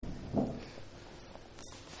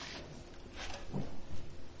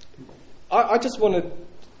I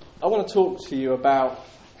want to talk to you about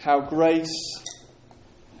how grace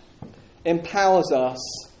empowers us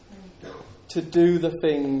to do the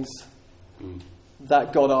things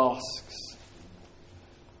that God asks.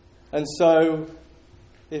 And so,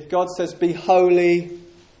 if God says, be holy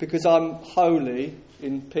because I'm holy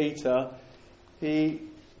in Peter, he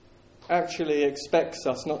actually expects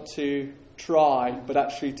us not to try, but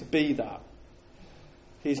actually to be that.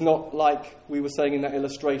 He's not, like we were saying in that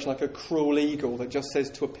illustration, like a cruel eagle that just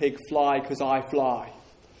says to a pig, fly because I fly.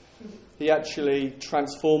 He actually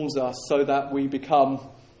transforms us so that we become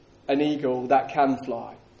an eagle that can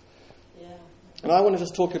fly. Yeah. And I want to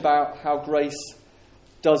just talk about how grace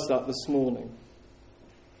does that this morning.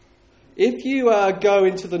 If you go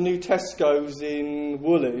into the new Tesco's in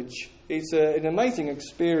Woolwich, it's an amazing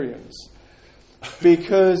experience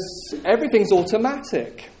because everything's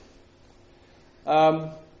automatic.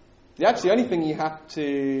 The only thing you have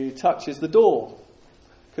to touch is the door,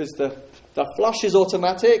 because the flush is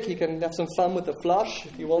automatic. You can have some fun with the flush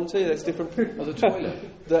if you want to. There's different. Or the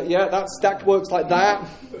toilet. That works like that.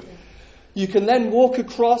 You can then walk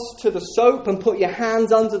across to the soap and put your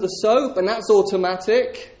hands under the soap, and that's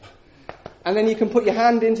automatic. And then you can put your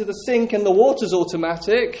hand into the sink, and the water's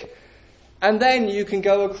automatic. And then you can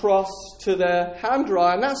go across to the hand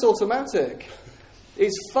dryer, and that's automatic.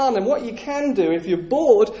 It's fun. And what you can do, if you're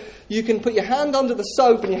bored, you can put your hand under the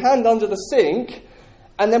soap and your hand under the sink,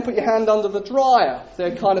 and then put your hand under the dryer.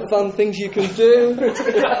 They're kind of fun things you can do.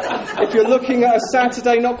 If you're looking at a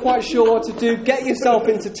Saturday, not quite sure what to do, get yourself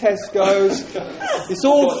into Tesco's. It's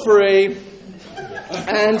all free.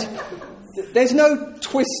 And there's no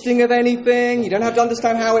twisting of anything. You don't have to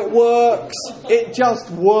understand how it works. It just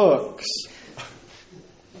works.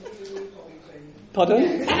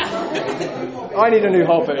 Pardon? I need a new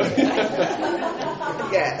hobby.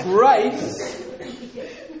 Yeah.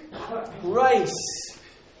 Grace.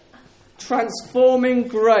 Transforming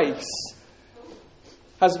grace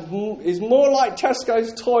is more like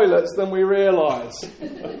Tesco's toilets than we realise.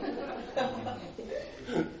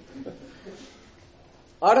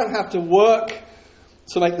 I don't have to work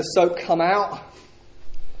to make the soap come out.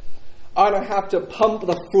 I don't have to pump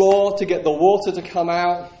the floor to get the water to come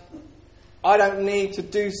out. I don't need to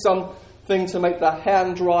do something to make the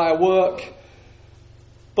hand dryer work.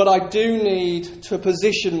 But I do need to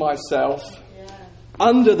position myself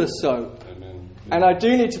under the soap. Amen. And I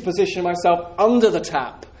do need to position myself under the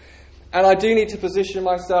tap. And I do need to position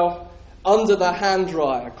myself under the hand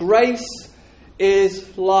dryer. Grace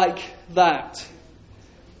is like that.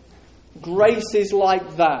 Grace is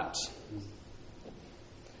like that.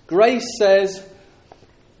 Grace says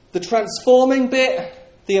the transforming bit,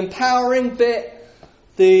 the empowering bit,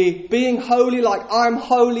 the being holy like I'm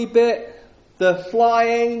holy bit, the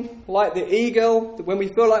flying like the eagle, when we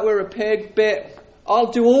feel like we're a pig bit,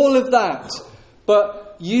 I'll do all of that.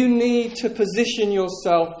 But you need to position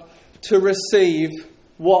yourself to receive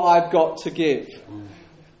what I've got to give.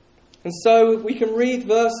 And so we can read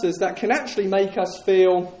verses that can actually make us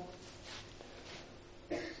feel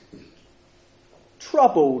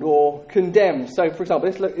troubled or condemned. So, for example,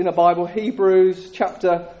 let's look in the Bible, Hebrews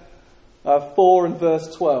chapter 4 and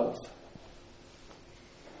verse 12.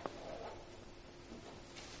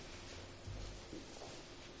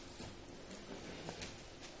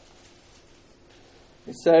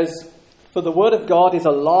 It says, "For the word of God is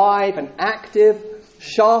alive and active,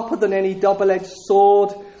 sharper than any double-edged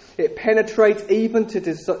sword. It penetrates even to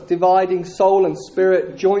dividing soul and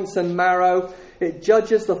spirit, joints and marrow. It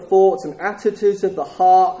judges the thoughts and attitudes of the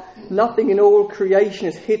heart. Nothing in all creation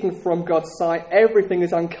is hidden from God's sight. Everything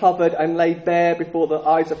is uncovered and laid bare before the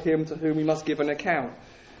eyes of him to whom we must give an account."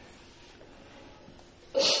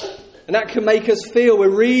 And that can make us feel, we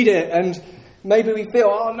read it and maybe we feel,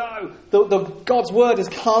 oh no, the God's word has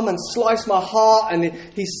come and sliced my heart, and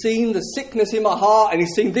he's seen the sickness in my heart, and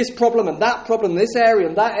he's seen this problem and that problem, this area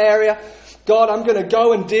and that area. God, I'm going to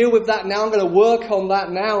go and deal with that now. I'm going to work on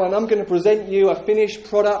that now, and I'm going to present you a finished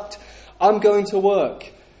product. I'm going to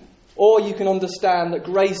work. Or you can understand that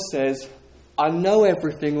grace says, I know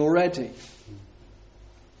everything already.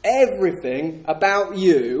 Everything about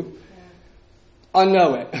you, I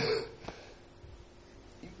know it.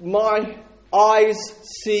 My eyes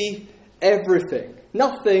see everything.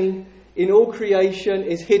 Nothing in all creation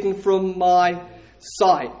is hidden from my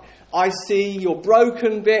sight. I see your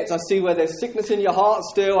broken bits. I see where there's sickness in your heart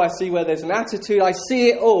still. I see where there's an attitude. I see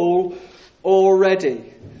it all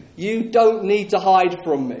already. You don't need to hide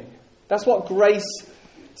from me. That's what grace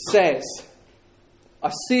says.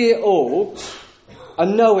 I see it all. I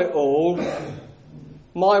know it all.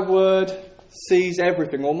 My word sees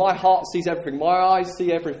everything, or my heart sees everything, my eyes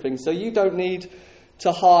see everything. So you don't need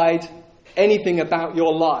to hide anything about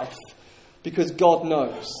your life because God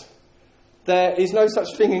knows. There is no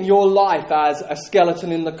such thing in your life as a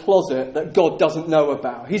skeleton in the closet that God doesn't know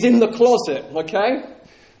about. He's in the closet, okay?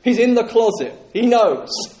 He's in the closet. He knows.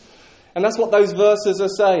 And that's what those verses are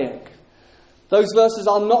saying. Those verses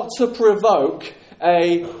are not to provoke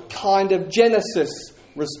a kind of Genesis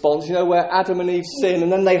response, where Adam and Eve sin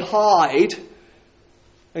and then they hide.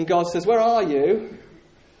 And God says, where are you?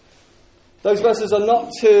 Those verses are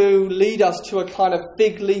not to lead us to a kind of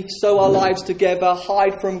fig leaf, sew our lives together,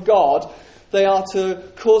 hide from God. They are to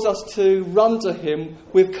cause us to run to him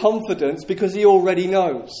with confidence because he already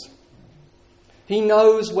knows. He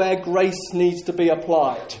knows where grace needs to be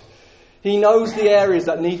applied. He knows the areas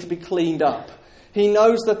that need to be cleaned up. He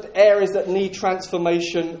knows the areas that need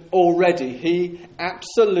transformation already. He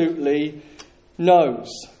absolutely knows.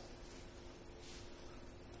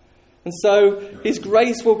 And so his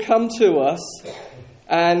grace will come to us,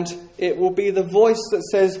 and it will be the voice that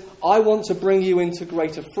says, I want to bring you into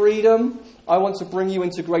greater freedom. I want to bring you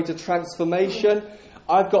into greater transformation.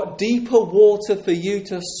 I've got deeper water for you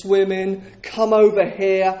to swim in. Come over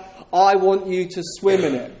here. I want you to swim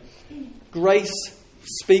in it. Grace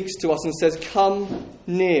speaks to us and says, come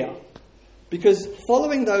near. Because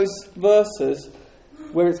following those verses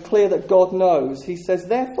where it's clear that God knows, he says,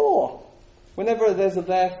 therefore. Whenever there's a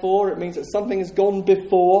therefore, it means that something has gone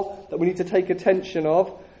before that we need to take attention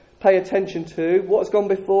of, pay attention to. What's gone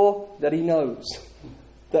before? That he knows.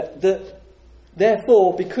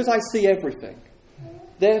 Therefore, because I see everything.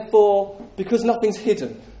 Therefore, because nothing's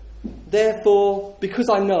hidden. Therefore, because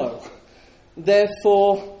I know.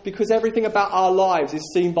 Therefore, because everything about our lives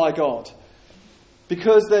is seen by God.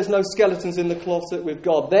 Because there's no skeletons in the closet with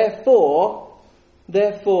God. Therefore,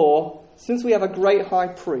 since we have a great high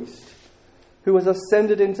priest who has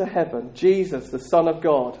ascended into heaven, Jesus, the Son of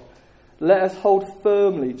God, let us hold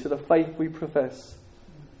firmly to the faith we profess.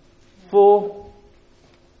 For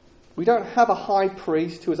we don't have a high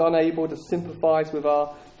priest who is unable to sympathize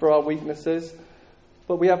for our weaknesses,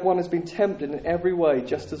 but we have one who's been tempted in every way,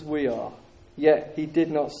 just as we are, yet he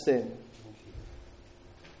did not sin.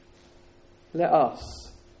 Let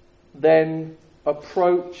us then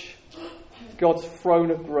approach God's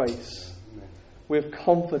throne of grace with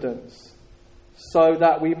confidence, so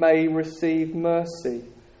that we may receive mercy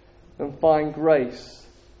and find grace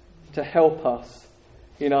to help us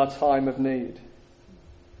in our time of need.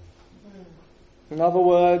 In other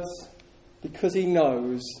words, because he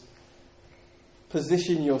knows,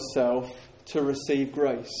 position yourself to receive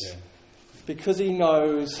grace. Yeah. Because he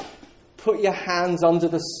knows, put your hands under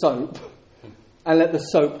the soap and let the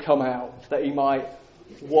soap come out, that he might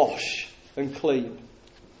wash and clean.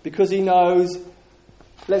 Because he knows,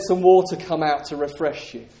 let some water come out to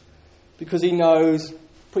refresh you. Because he knows,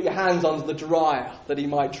 put your hands under the dryer that he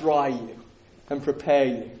might dry you and prepare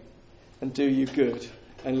you and do you good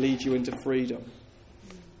and lead you into freedom.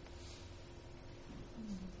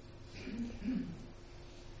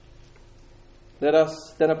 Let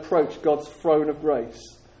us then approach God's throne of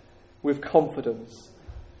grace with confidence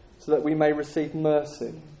so that we may receive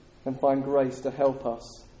mercy and find grace to help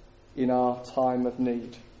us in our time of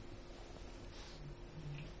need.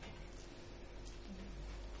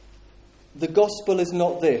 The gospel is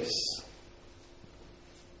not this.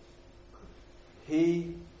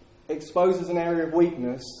 He exposes an area of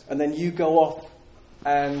weakness and then you go off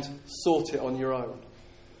and sort it on your own.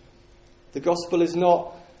 The gospel is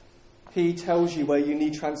not he tells you where you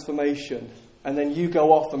need transformation and then you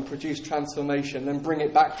go off and produce transformation, then bring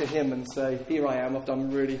it back to him and say, here I am, I've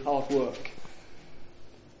done really hard work.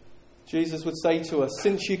 Jesus would say to us,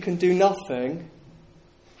 since you can do nothing,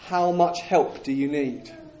 how much help do you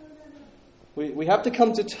need? We have to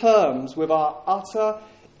come to terms with our utter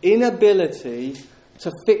inability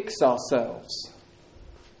to fix ourselves.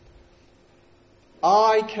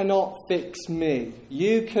 I cannot fix me.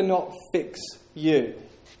 You cannot fix you.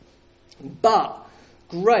 But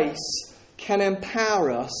grace can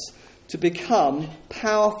empower us to become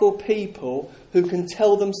powerful people who can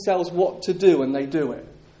tell themselves what to do and they do it.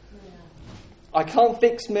 I can't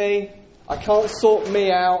fix me. I can't sort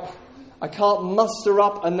me out. I can't muster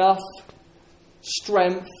up enough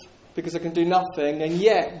strength because I can do nothing. And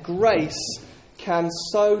yet grace can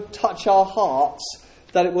so touch our hearts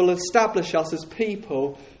that it will establish us as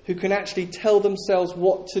people who can actually tell themselves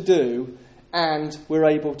what to do, and we're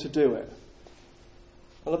able to do it.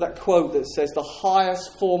 I love that quote that says the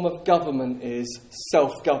highest form of government is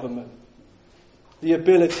self-government. The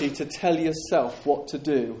ability to tell yourself what to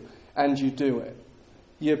do and you do it.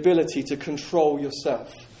 The ability to control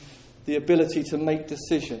yourself. the ability to make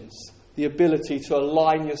decisions, the ability to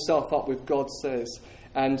align yourself up with God says,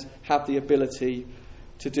 and have the ability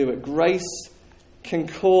to do it. Grace can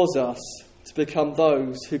cause us to become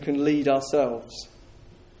those who can lead ourselves.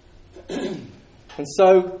 And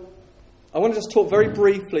so, I want to just talk very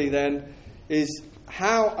briefly then, is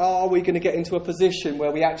how are we going to get into a position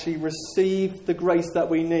where we actually receive the grace that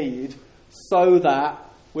we need so that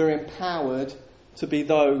we're empowered to be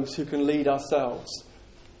those who can lead ourselves?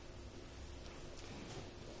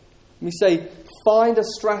 Let me say, find a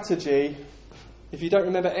strategy. If you don't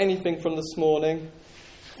remember anything from this morning,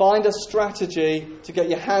 find a strategy to get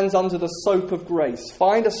your hands under the soap of grace.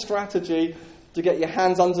 Find a strategy to get your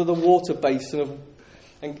hands under the water basin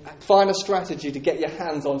and find a strategy to get your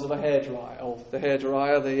hands onto the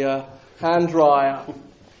hairdryer, the hand dryer.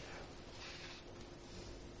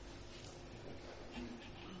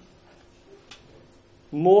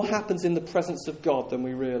 More happens in the presence of God than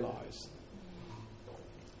we realise.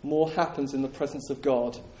 More happens in the presence of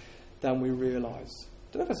God than we realise.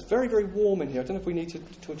 I don't know if it's very, very warm in here. I don't know if we need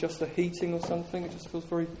to adjust the heating or something. It just feels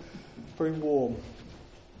very, very warm.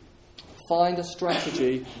 Find a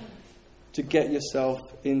strategy to get yourself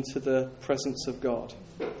into the presence of God.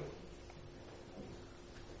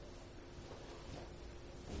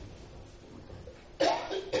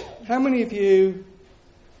 How many of you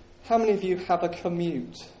have a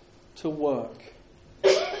commute to work?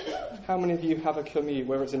 How many of you have a commute,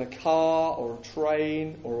 whether it's in a car or a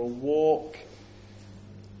train or a walk?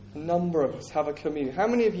 A number of us have a commute. How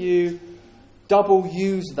many of you double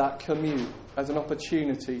use that commute as an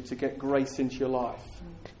opportunity to get grace into your life?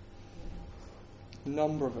 A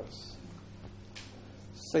number of us.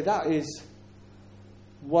 So that is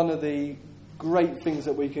one of the great things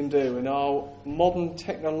that we can do. In our modern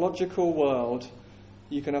technological world,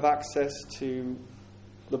 you can have access to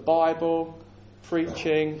the Bible,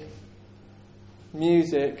 preaching,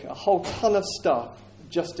 music, a whole ton of stuff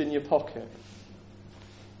just in your pocket.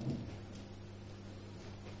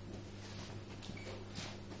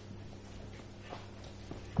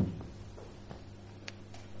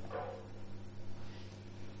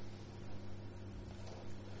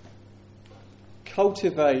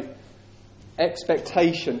 Cultivate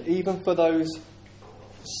expectation, even for those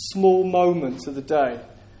small moments of the day.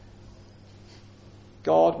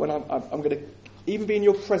 God, when I'm going to even be in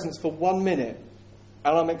your presence for 1 minute,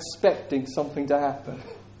 and I'm expecting something to happen.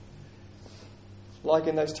 Like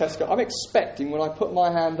in those Tesco, I'm expecting when I put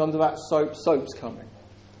my hand under that soap's coming.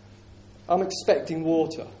 I'm expecting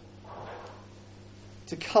water.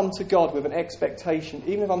 To come to God with an expectation,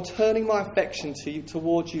 even if I'm turning my affection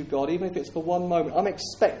towards you, God, even if it's for 1 moment, I'm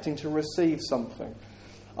expecting to receive something.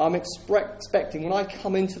 I'm expecting when I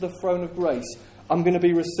come into the throne of grace, I'm going to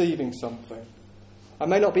be receiving something. I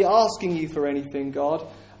may not be asking you for anything, God.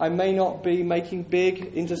 I may not be making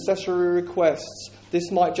big intercessory requests. This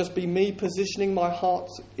might just be me positioning my heart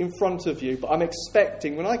in front of you. But I'm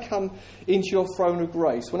expecting when I come into your throne of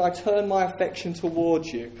grace, when I turn my affection towards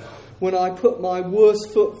you, when I put my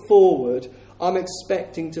worst foot forward, I'm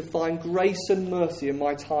expecting to find grace and mercy in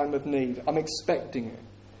my time of need. I'm expecting it.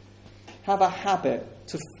 Have a habit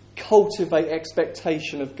to cultivate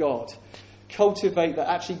expectation of God. Cultivate that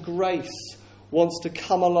actually grace wants to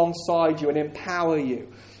come alongside you and empower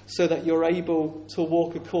you so that you're able to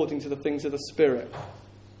walk according to the things of the Spirit.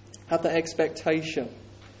 Have that expectation.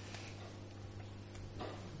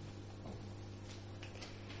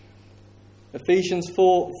 Ephesians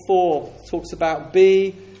 4 talks about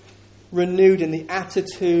be renewed in the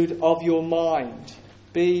attitude of your mind.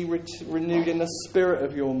 Be renewed in the spirit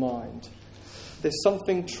of your mind. There's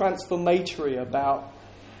something transformatory about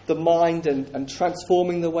the mind and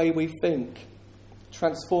transforming the way we think,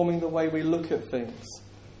 transforming the way we look at things.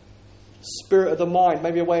 Spirit of the mind,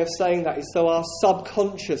 maybe a way of saying that is so our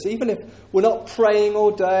subconscious, even if we're not praying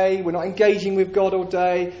all day, we're not engaging with God all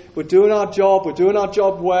day, we're doing our job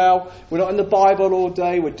well, we're not in the Bible all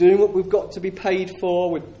day, we're doing what we've got to be paid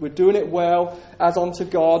for, we're doing it well as unto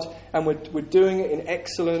God, and we're doing it in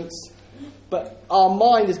excellence. But our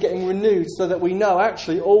mind is getting renewed so that we know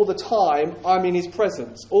actually all the time I'm in his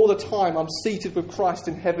presence. All the time I'm seated with Christ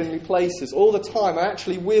in heavenly places. All the time I'm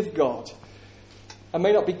actually with God. I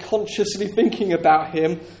may not be consciously thinking about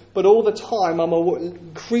him, but all the time I'm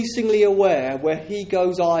increasingly aware where he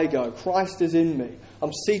goes, I go. Christ is in me.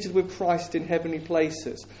 I'm seated with Christ in heavenly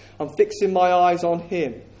places. I'm fixing my eyes on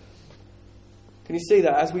him. Can you see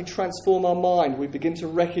that? As we transform our mind, we begin to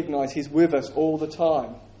recognise he's with us all the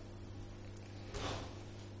time.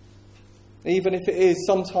 Even if it is,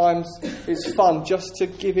 sometimes it's fun just to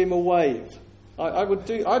give him a wave.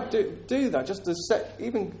 I'd do that just to set,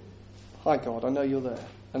 even, hi God, I know you're there.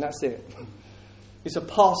 And that's it. It's a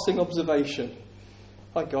passing observation.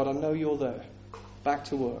 Hi God, I know you're there. Back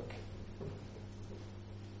to work.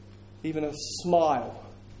 Even a smile.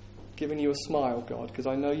 Giving you a smile, God, because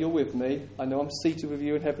I know you're with me. I know I'm seated with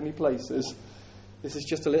you in heavenly places. This is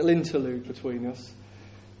just a little interlude between us.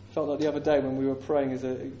 Felt like the other day when we were praying as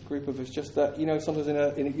a group of us, just that, sometimes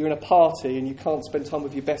you're in a party and you can't spend time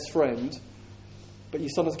with your best friend, but you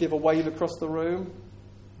sometimes give a wave across the room,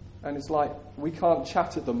 and it's like, we can't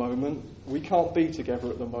chat at the moment, we can't be together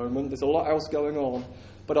at the moment, there's a lot else going on,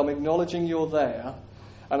 but I'm acknowledging you're there,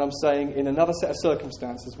 and I'm saying in another set of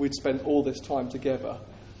circumstances we'd spend all this time together.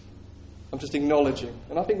 I'm just acknowledging.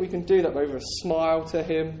 And I think we can do that by either a smile to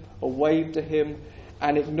him, a wave to him,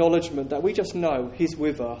 an acknowledgement that we just know he's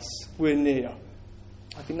with us, we're near.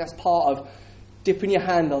 I think that's part of dipping your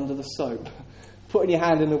hand under the soap, putting your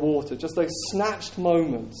hand in the water, just those snatched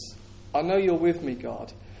moments. I know you're with me,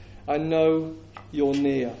 God. I know you're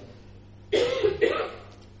near.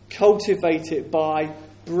 Cultivate it by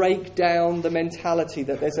break down the mentality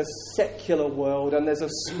that there's a secular world and there's a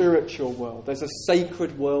spiritual world. There's a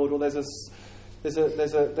sacred world, or there's a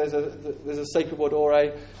sacred world or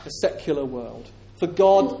a secular world. For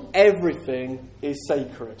God, everything is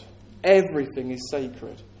sacred. Everything is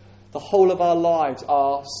sacred. The whole of our lives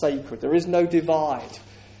are sacred. There is no divide.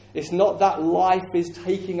 It's not that life is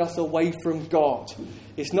taking us away from God.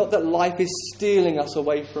 It's not that life is stealing us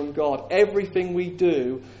away from God. Everything we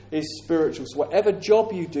do is spiritual. So whatever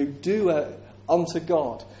job you do it unto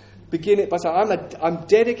God. Begin it by saying, I'm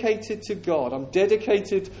dedicated to God. I'm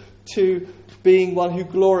dedicated to being one who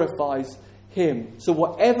glorifies him. So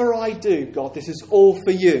whatever I do, God, this is all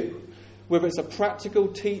for you. Whether it's a practical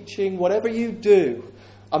teaching, whatever you do,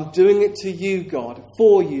 I'm doing it to you, God,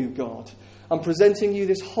 for you, God. I'm presenting you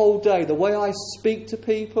this whole day, the way I speak to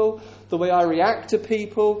people, the way I react to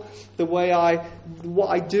people, what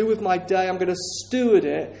I do with my day. I'm going to steward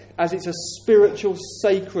it as it's a spiritual,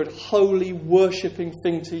 sacred, holy, worshipping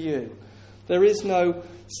thing to you. There is no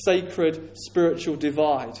sacred spiritual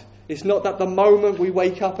divide. It's not that the moment we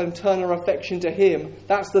wake up and turn our affection to him,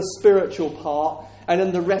 that's the spiritual part, and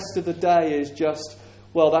then the rest of the day is just,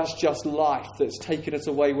 that's just life that's taken us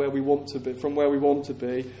away where we want to be, from where we want to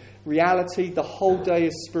be. Reality, the whole day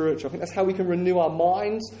is spiritual. I think that's how we can renew our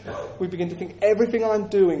minds. We begin to think everything I'm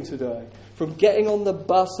doing today, from getting on the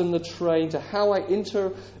bus and the train to how I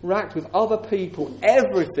interact with other people,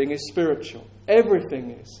 everything is spiritual.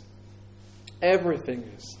 Everything is. Everything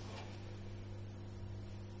is.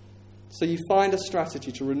 So you find a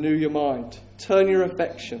strategy to renew your mind. Turn your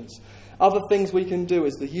affections. Other things we can do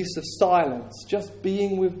is the use of silence. Just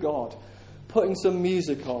being with God. Putting some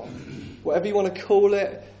music on. Whatever you want to call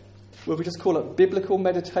it. Whether we just call it biblical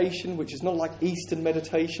meditation, which is not like Eastern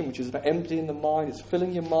meditation, which is about emptying the mind. It's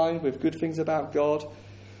filling your mind with good things about God.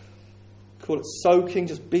 Call it soaking,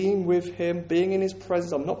 just being with him, being in his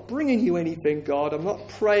presence. I'm not bringing you anything, God. I'm not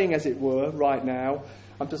praying, as it were, right now.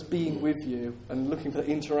 I'm just being with you and looking for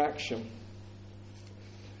interaction.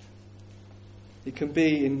 It can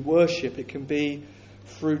be in worship. It can be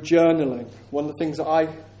through journaling. One of the things that I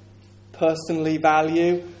personally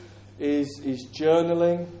value is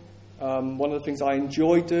journaling. One of the things I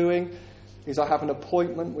enjoy doing is I have an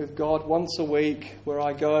appointment with God once a week where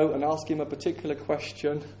I go and ask him a particular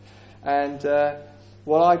question. And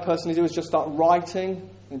what I personally do is just start writing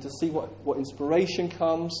and to see what inspiration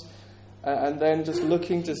comes. And then just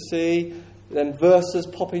looking to see, then verses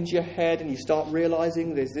pop into your head and you start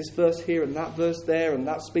realising there's this verse here and that verse there and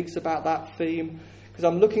that speaks about that theme. Because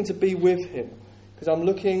I'm looking to be with him. Because I'm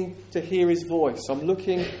looking to hear his voice. I'm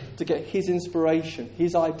looking to get his inspiration,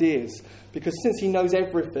 his ideas. Because since he knows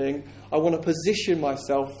everything, I want to position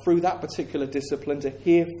myself through that particular discipline to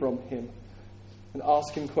hear from him and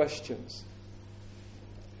ask him questions.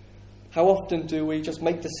 How often do we just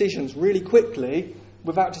make decisions really quickly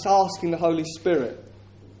without just asking the Holy Spirit?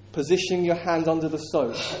 Positioning your hand under the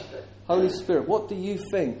soap. Holy Spirit, what do you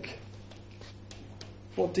think?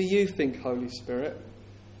 What do you think, Holy Spirit?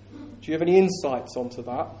 Do you have any insights onto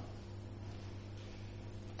that?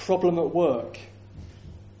 Problem at work.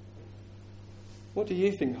 What do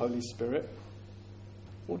you think, Holy Spirit?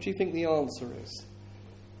 What do you think the answer is?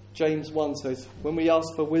 James 1 says, when we ask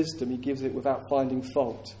for wisdom, he gives it without finding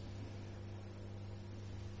fault.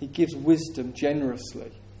 He gives wisdom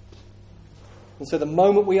generously. And so the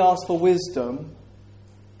moment we ask for wisdom,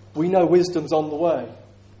 we know wisdom's on the way.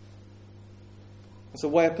 It's a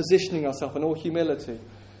way of positioning ourselves in all humility,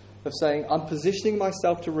 of saying, I'm positioning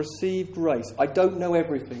myself to receive grace. I don't know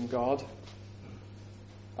everything, God.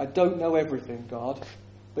 I don't know everything, God,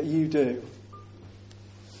 but you do.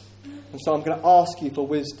 And so I'm going to ask you for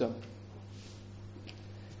wisdom.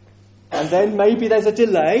 And then maybe there's a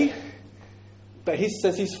delay, but he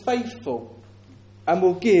says he's faithful and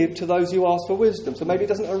will give to those who ask for wisdom. So maybe it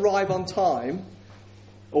doesn't arrive on time,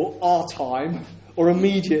 or our time, or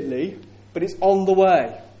immediately, but it's on the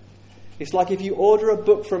way. It's like if you order a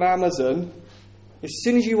book from Amazon, as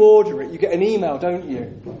soon as you order it, you get an email, don't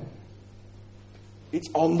you? It's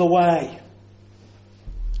on the way.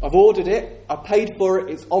 I've ordered it, I've paid for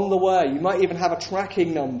it, it's on the way. You might even have a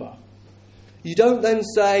tracking number. You don't then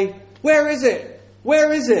say, where is it?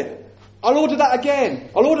 Where is it? I'll order that again.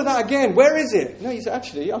 I'll order that again. Where is it? No, you say,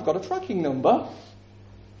 actually, I've got a tracking number.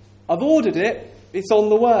 I've ordered it, it's on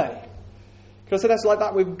the way. Because that's like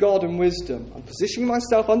that with God and wisdom. I'm positioning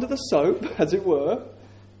myself under the soap, as it were.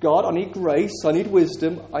 God, I need grace, I need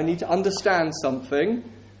wisdom, I need to understand something. And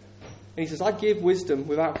he says, I give wisdom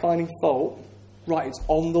without finding fault. Right, it's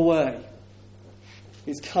on the way.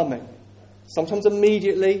 It's coming. Sometimes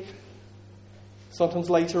immediately, sometimes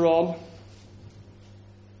later on.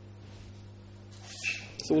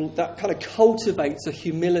 So that kind of cultivates a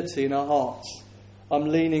humility in our hearts. I'm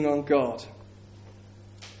leaning on God.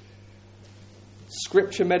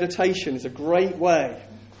 Scripture meditation is a great way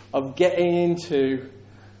of getting into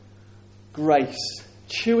grace.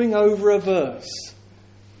 Chewing over a verse.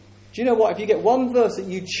 Do you know what? If you get one verse that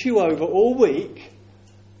you chew over all week,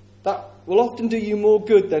 that will often do you more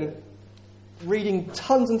good than reading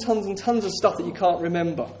tons and tons and tons of stuff that you can't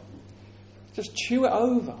remember. Just chew it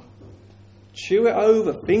over. Chew it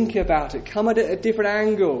over. Think about it. Come at it at different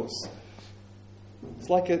angles. It's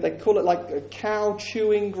like they call it like a cow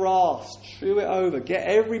chewing grass. Chew it over. Get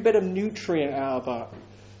every bit of nutrient out of that.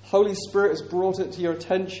 Holy Spirit has brought it to your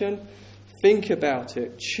attention. Think about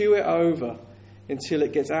it. Chew it over until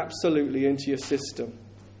it gets absolutely into your system.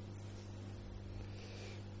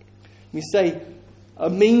 We say, a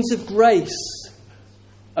means of grace.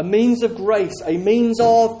 A means of grace. A means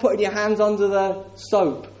of putting your hands under the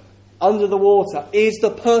soap, under the water, is the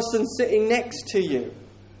person sitting next to you.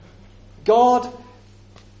 God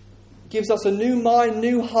gives us a new mind,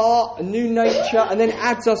 new heart, a new nature, and then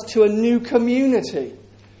adds us to a new community.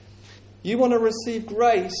 You want to receive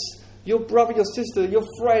grace, your brother, your sister, your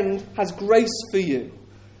friend has grace for you.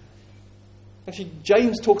 Actually,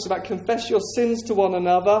 James talks about confess your sins to one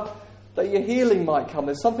another, that your healing might come.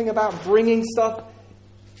 There's something about bringing stuff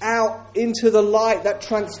out into the light that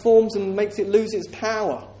transforms and makes it lose its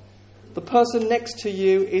power. The person next to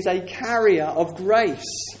you is a carrier of grace.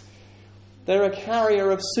 They're a carrier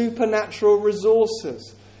of supernatural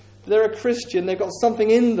resources. If they're a Christian, they've got something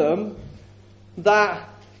in them that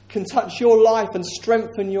can touch your life and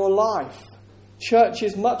strengthen your life. Church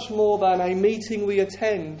is much more than a meeting we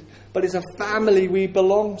attend, but it's a family we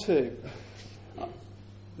belong to.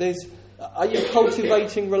 Are you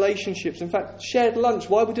cultivating relationships? In fact, shared lunch,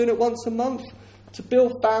 why are we doing it once a month? To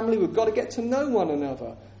build family, we've got to get to know one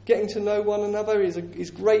another. Getting to know one another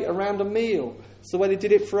is great around a meal. It's the way they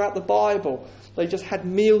did it throughout the Bible. They just had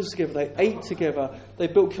meals together. They ate together. They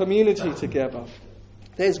built community together.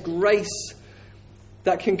 There's grace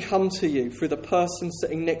that can come to you through the person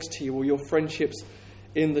sitting next to you or your friendships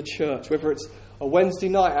in the church. Whether it's a Wednesday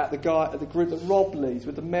night at the group that Rob leads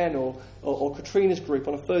with the men, or Katrina's group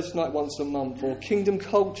on a Thursday night once a month, or Kingdom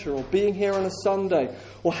Culture, or being here on a Sunday,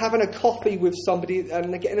 or having a coffee with somebody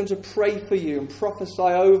and getting them to pray for you and prophesy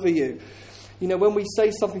over you. You know, when we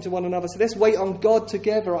say something to one another, so let's wait on God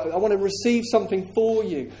together. I want to receive something for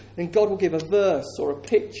you. And God will give a verse or a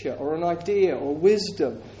picture or an idea or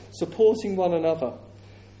wisdom, supporting one another.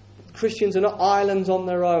 Christians are not islands on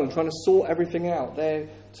their own, trying to sort everything out. They're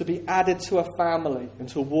to be added to a family and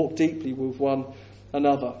to walk deeply with one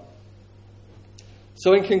another.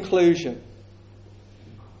 So in conclusion,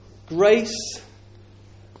 grace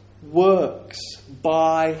works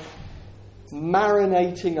by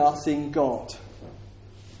marinating us in God.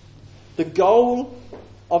 The goal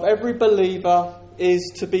of every believer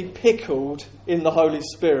is to be pickled in the Holy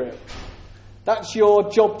Spirit. That's your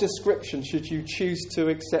job description, should you choose to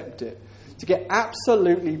accept it. To get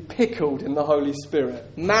absolutely pickled in the Holy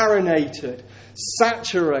Spirit. Marinated,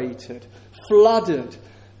 saturated, flooded,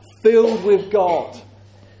 filled with God.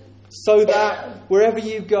 So that wherever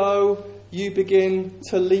you go, you begin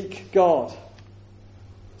to leak God.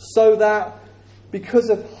 So that because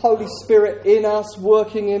of Holy Spirit in us,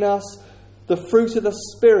 working in us, the fruit of the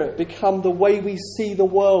Spirit become the way we see the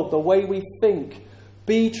world, the way we think.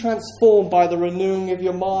 Be transformed by the renewing of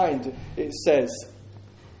your mind, it says.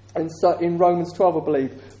 And so in Romans 12, I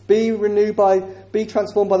believe. Be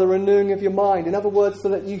transformed by the renewing of your mind. In other words, so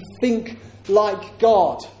that you think like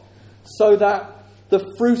God. So that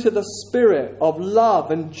the fruit of the Spirit of love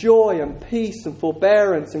and joy and peace and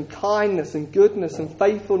forbearance and kindness and goodness and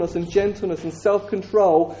faithfulness and gentleness and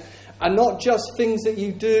self-control, and not just things that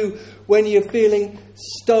you do when you're feeling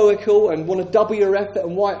stoical and want to double your effort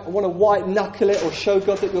and want to white knuckle it or show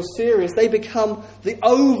God that you're serious. They become the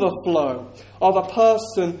overflow of a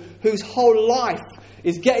person whose whole life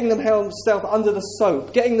is getting themselves under the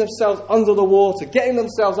soap, getting themselves under the water, getting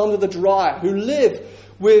themselves under the dryer, who live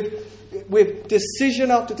with decision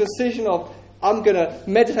after decision of, I'm going to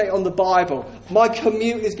meditate on the Bible. My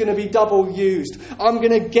commute is going to be double used. I'm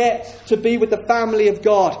going to get to be with the family of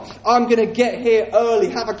God. I'm going to get here early,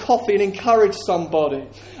 have a coffee and encourage somebody.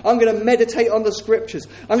 I'm going to meditate on the Scriptures.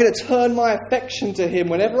 I'm going to turn my affection to Him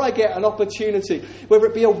whenever I get an opportunity, whether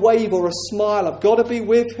it be a wave or a smile. I've got to be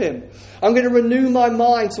with Him. I'm going to renew my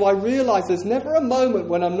mind so I realise there's never a moment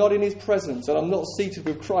when I'm not in His presence and I'm not seated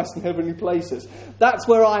with Christ in heavenly places. That's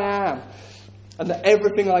where I am. And that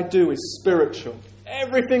everything I do is spiritual.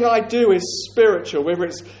 Everything I do is spiritual. Whether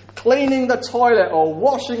it's cleaning the toilet or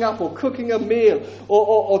washing up or cooking a meal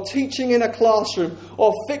or teaching in a classroom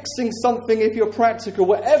or fixing something if you're practical.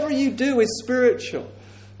 Whatever you do is spiritual.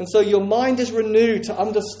 And so your mind is renewed to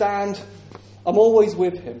understand I'm always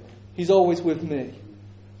with Him. He's always with me.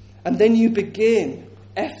 And then you begin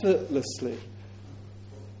effortlessly.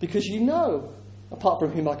 Because you know, apart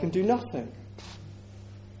from Him I can do nothing.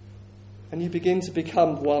 And you begin to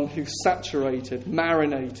become one who's saturated,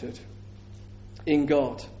 marinated in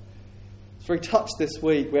God. I was very touched this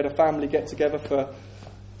week. We had a family get together for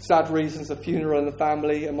sad reasons, a funeral in the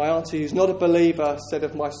family. And my auntie, who's not a believer, said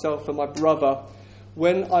of myself and my brother,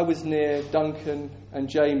 when I was near Duncan and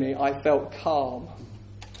Jamie, I felt calm.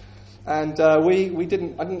 And I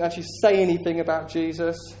didn't actually say anything about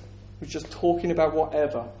Jesus. We were just talking about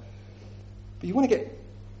whatever. But you want to get...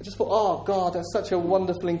 I just thought, oh, God, that's such a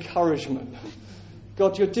wonderful encouragement.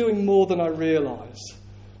 God, you're doing more than I realise.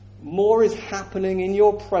 More is happening in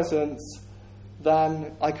your presence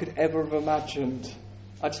than I could ever have imagined.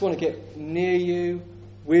 I just want to get near you,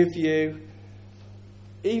 with you.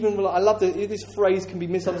 Even, I love that this phrase can be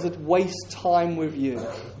misunderstood, waste time with you.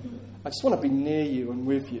 I just want to be near you and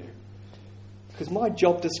with you. Because my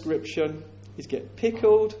job description is get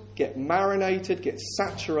pickled, get marinated, get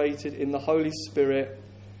saturated in the Holy Spirit,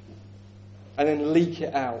 and then leak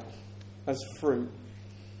it out as fruit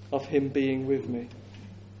of Him being with me.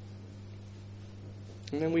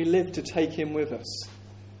 And then we live to take Him with us.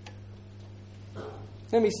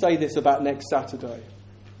 Let me say this about next Saturday.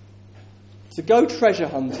 To go treasure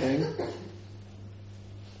hunting,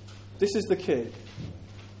 this is the key.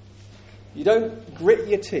 You don't grit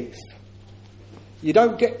your teeth. You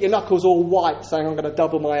don't get your knuckles all white saying, I'm going to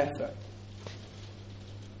double my effort.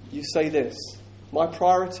 You say this, my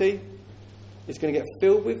priority is going to get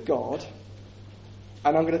filled with God,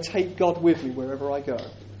 and I'm going to take God with me wherever I go.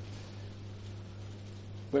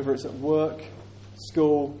 Whether it's at work,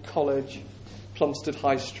 school, college, Plumstead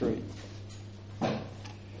High Street.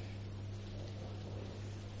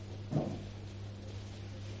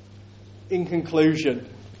 In conclusion,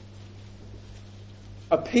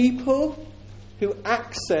 a people who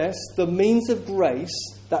access the means of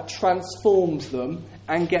grace that transforms them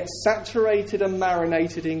and get saturated and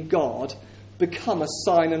marinated in God become a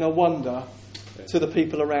sign and a wonder to the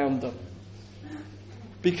people around them.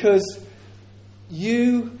 Because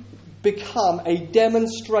you become a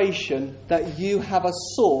demonstration that you have a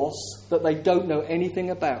source that they don't know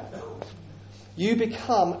anything about. You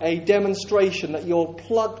become a demonstration that you're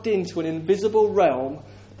plugged into an invisible realm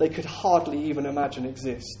they could hardly even imagine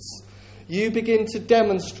exists. You begin to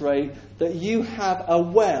demonstrate that you have a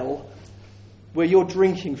well where you're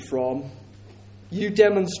drinking from. You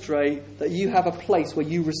demonstrate that you have a place where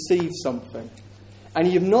you receive something.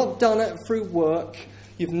 And you've not done it through work.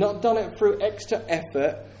 You've not done it through extra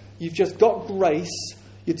effort. You've just got grace.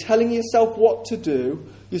 You're telling yourself what to do.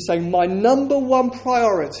 You're saying, my number one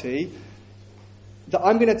priority that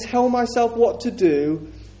I'm going to tell myself what to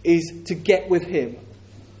do is to get with Him.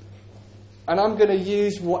 And I'm going to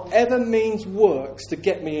use whatever means works to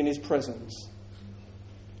get me in His presence.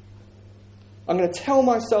 I'm going to tell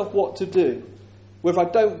myself what to do. When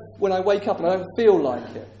I wake up and I don't feel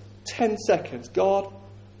like it, 10 seconds. God,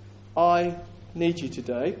 I need you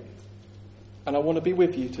today. And I want to be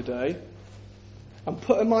with you today. I'm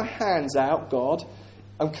putting my hands out, God.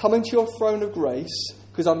 I'm coming to your throne of grace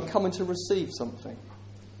because I'm coming to receive something.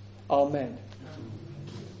 Amen.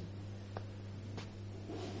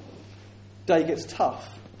 Day gets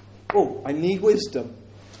tough. Oh, I need wisdom.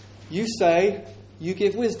 You say you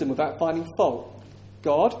give wisdom without finding fault.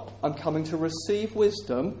 God, I'm coming to receive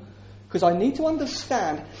wisdom Because I need to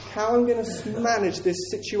understand how I'm going to manage this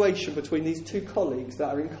situation between these two colleagues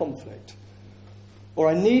that are in conflict. Or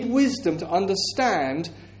I need wisdom to understand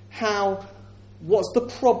what's the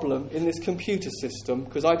problem in this computer system,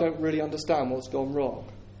 because I don't really understand what's gone wrong.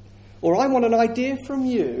 Or I want an idea from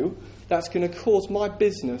you that's going to cause my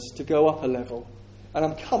business to go up a level. And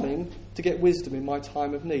I'm coming to get wisdom in my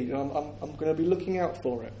time of need. And I'm going to be looking out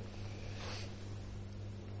for it.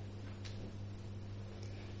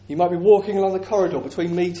 You might be walking along the corridor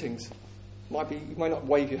between meetings. You might not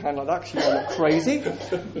wave your hand like that because you might look crazy.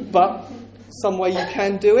 But some way you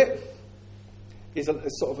can do it is a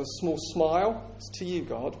sort of a small smile. It's to you,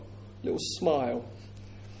 God. A little smile.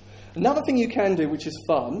 Another thing you can do, which is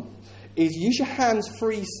fun, is use your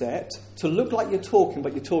hands-free set to look like you're talking,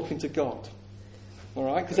 but you're talking to God. All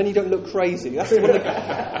right? Because then you don't look crazy. That's one of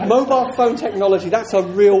the mobile phone technology. That's a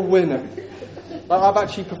real winner. I'm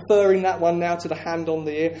actually preferring that one now to the hand on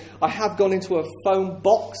the ear. I have gone into a phone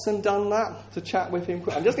box and done that to chat with him.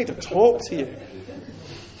 I just need to talk to you.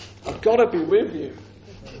 I've got to be with you.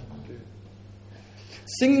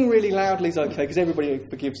 Singing really loudly is okay because everybody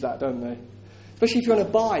forgives that, don't they? Especially if you're on a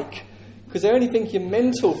bike, because they only think you're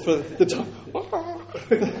mental for the time.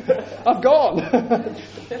 I've gone.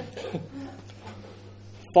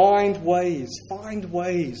 Find ways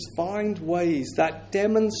that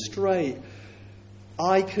demonstrate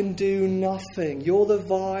I can do nothing. You're the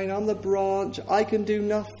vine, I'm the branch. I can do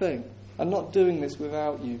nothing. I'm not doing this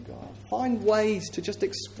without you, God. Find ways to just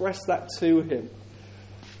express that to him.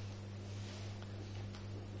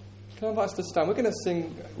 Can I invite us to stand? We're going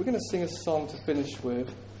to sing a song to finish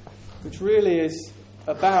with, which really is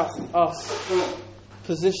about us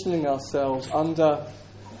positioning ourselves under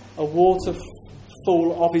a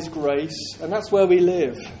waterfall of his grace, and that's where we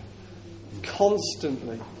live.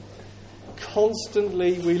 Constantly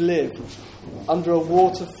we live under a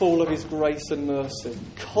waterfall of his grace and mercy.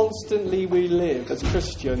 Constantly we live as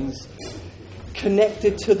Christians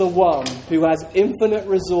connected to the one who has infinite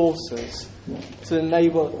resources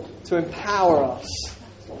to empower us